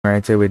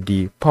right here with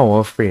the power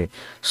of prayer.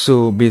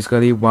 So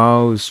basically, what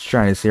I was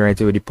trying to say right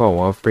here with the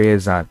power of prayer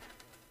is that,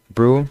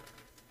 bro,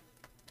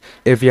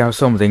 if you have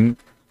something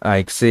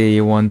like, say,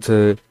 you want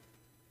to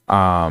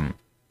um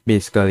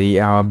basically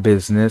have a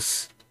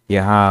business, you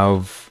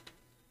have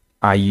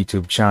a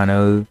YouTube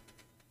channel,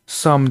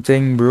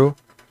 something, bro,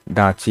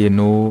 that you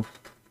know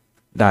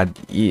that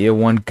you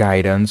want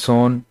guidance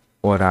on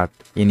or that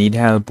you need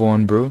help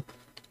on, bro.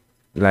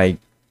 Like,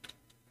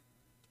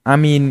 I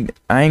mean,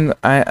 I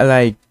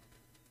like,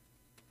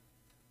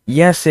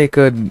 yes, they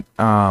could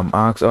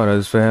ask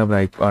others for help,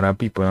 like other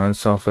people and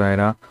stuff like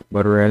that.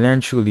 But really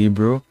and truly,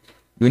 bro,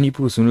 the only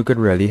person who could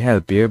really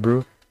help you,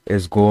 bro,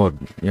 is God.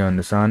 You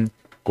understand?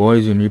 God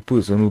is the only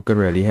person who could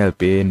really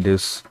help you in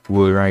this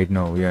world right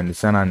now. You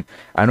understand? And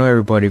I know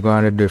everybody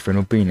got a different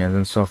opinions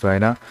and stuff like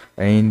that.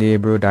 And they,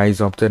 bro, that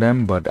is up to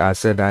them. But I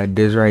said that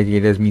this right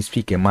here is me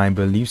speaking my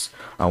beliefs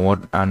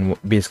and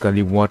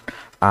basically what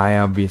I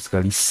have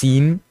basically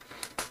seen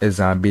is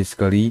that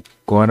basically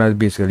God has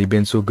basically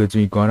been so good to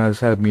me. God has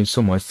helped me in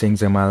so much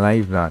things in my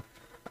life that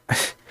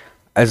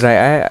as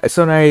I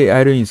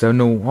don't even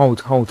know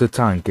how to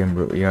thank him,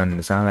 bro. You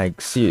understand?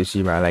 Like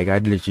seriously, bro. Like I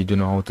literally don't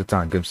know how to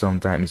thank him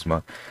sometimes,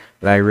 but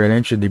like really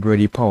and truly, bro,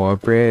 the power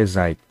of prayer is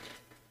like,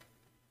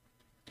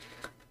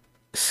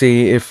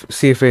 say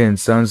for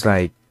instance,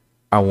 like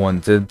I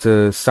wanted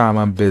to start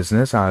my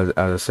business, as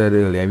I said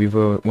earlier,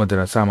 before I wanted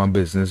to start my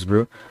business,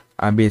 bro.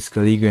 I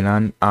basically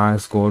gonna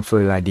ask God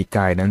for like the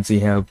guidance, he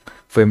help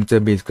for him to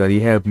basically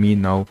help me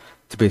now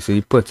to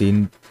basically put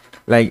in,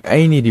 like,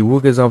 I need the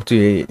work is up to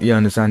you, you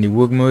understand? The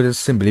work mode is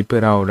simply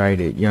put out right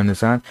there, you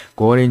understand?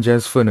 God ain't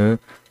just for no,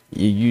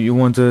 you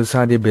want to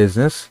start a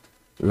business,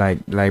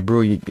 like bro,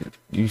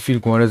 you feel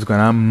God is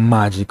gonna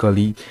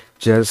magically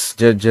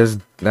just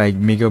like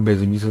make your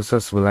business be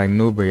successful. Like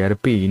no, bro, you gotta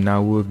pay in that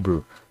work,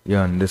 bro. You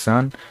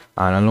understand?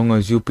 And as long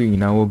as you pay in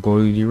that work, God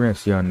will do the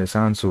rest. You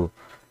understand? So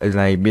it's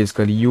like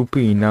basically you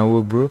pay in that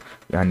work, bro,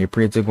 and you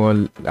pray to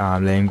God,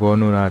 letting God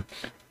know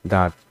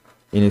that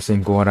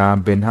innocent God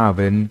have been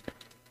having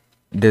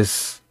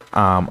this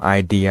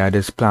idea,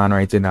 this plan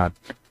right in that,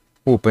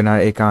 hoping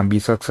that it can be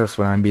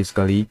successful, and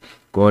basically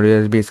God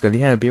is basically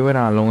help you with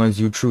that as long as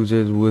you choose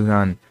his words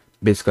and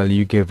basically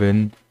you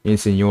giving in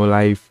your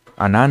life.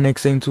 And that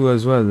next thing too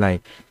as well,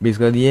 like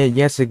basically, yeah,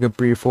 yes, you can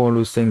pray for all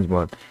those things,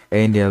 but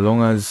and as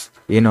long as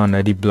you know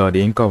under the blood,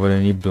 you ain't covered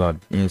in the blood,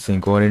 you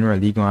saying God ain't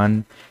really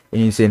going,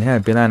 you saying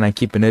helping and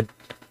keeping it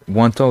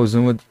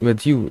 1000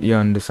 with you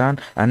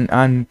understand?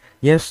 And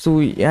yes, too,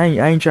 I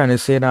ain't trying to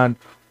say that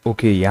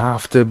okay, you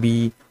have to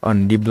be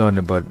on the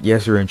blood, but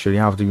yes, eventually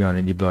you have to be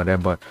on the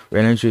blood, but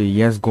eventually,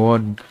 yes,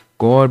 God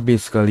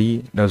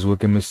basically does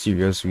work in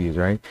mysterious ways,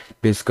 right?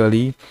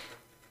 Basically,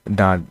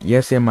 that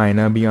yes, it might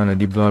not be on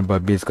the blood,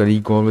 but basically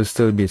God will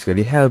still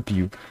basically help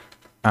you,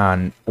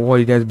 and all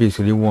it does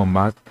basically one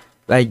back.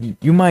 Like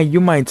you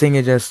might think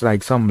it's just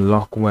like some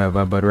luck,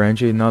 whatever, but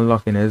eventually not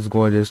luck, and it's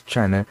God just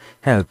trying to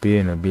help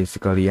you,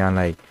 basically, and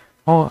like,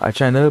 oh, I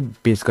trying to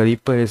basically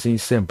put it in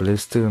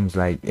simplest terms,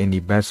 like in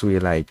the best way,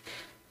 like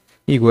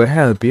he will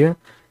help you,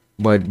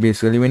 but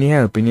basically when he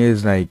helping you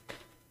is like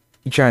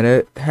he trying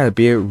to help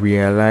you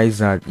realize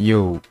that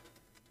yo,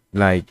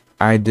 like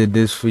I did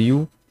this for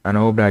you, and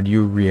I hope that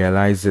you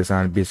realize this,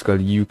 and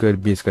basically you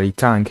could basically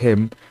thank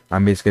him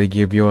and basically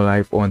give your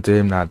life onto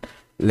him, that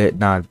let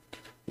that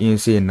you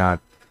saying that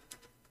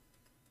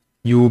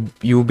you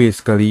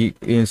basically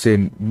you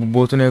saying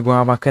both of you gonna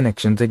have a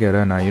connection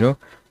together now,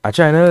 I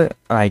try to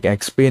like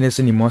explain this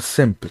in the most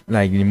simple,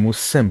 like the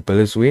most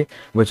simplest way,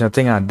 which I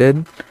think I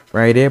did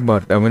right there.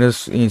 But I'm gonna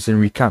just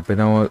instant recap it.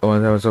 I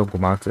was go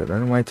back to it. I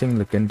don't know why thing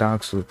looking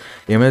dark, so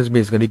you must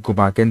basically go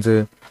back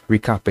into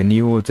recapping the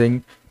whole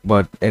thing.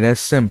 But it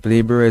is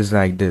simply, bro, is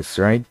like this,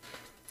 right?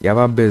 You have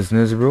a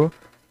business, bro. As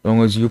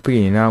long as you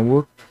pay in that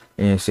work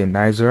and you say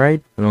that's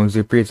alright, as long as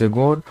you pray to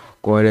God,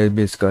 God will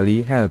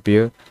basically help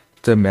you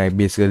to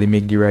basically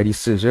make the right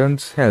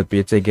decisions, help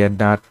you to get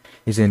that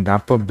is in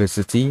that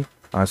publicity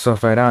and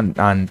stuff like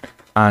that,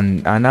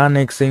 and that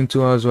next thing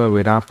too as well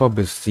with that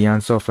publicity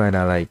and stuff like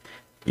that, like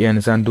you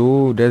understand,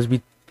 though there's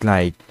be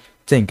like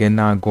thinking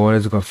that God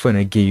is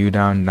gonna give you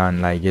down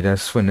and like you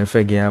just finna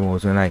figure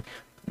out and like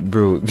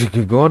bro,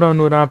 God don't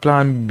know that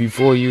plan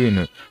before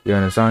you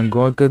understand?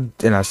 God could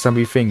snap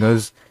your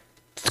fingers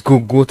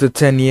go to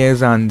 10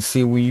 years and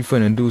see what you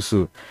finna do.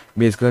 So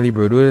basically,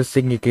 bro, do this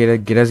thing, you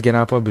get us get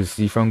our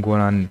publicity from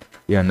going on,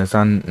 you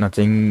understand?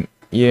 Nothing,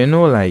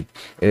 like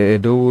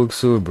it don't work,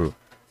 so bro.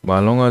 But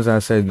as long as I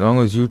said, as long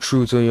as you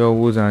true to your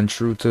words and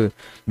true to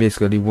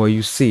basically what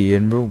you say,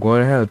 and bro,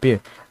 God help you.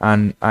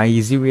 And an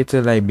easy way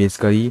to like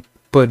basically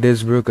put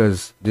this, bro,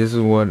 cause this is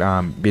what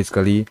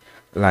basically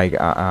like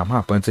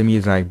happened to me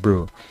is like,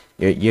 bro,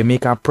 you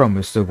make a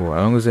promise to go. As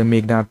long as you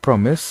make that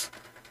promise,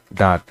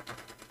 that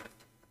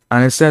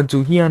and it said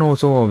to he, and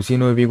also obviously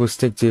if you go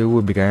stick to your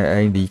word,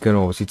 because you can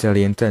obviously tell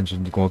your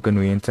intention, you can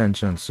know your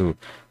intention. So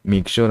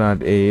make sure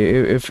that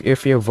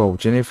if you're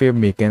vouching, if you're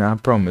making a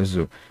promise,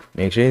 so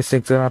make sure you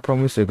stick to that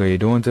promise, because you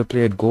don't want to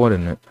play it God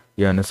in it.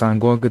 You understand?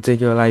 God could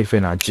take your life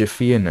in a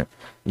jiffy in it.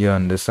 You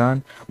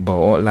understand?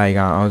 But like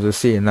I was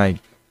just saying, like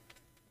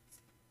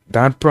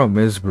that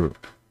promise, bro. As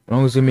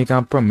long as you make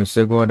a promise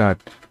to God that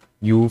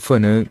you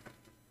finna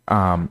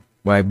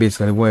well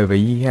basically whatever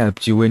he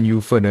helped you when you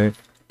finna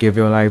give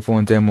your life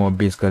on them, or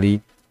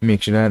basically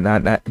make sure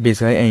that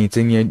basically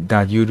anything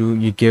that you do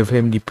you give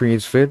him the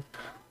praise for it,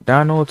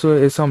 that also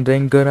is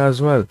something good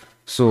as well.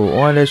 So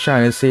all I'm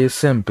trying to say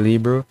simply,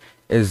 bro,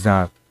 is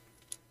that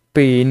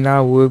pay in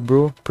that work,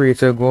 bro. Pray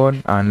to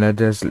God and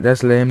let's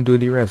let him do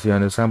the rest. You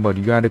understand? But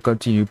you gotta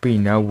continue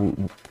paying that work,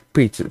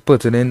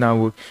 put it in that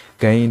work.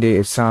 Getting there,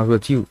 it starts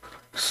with you.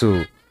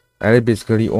 So that is basically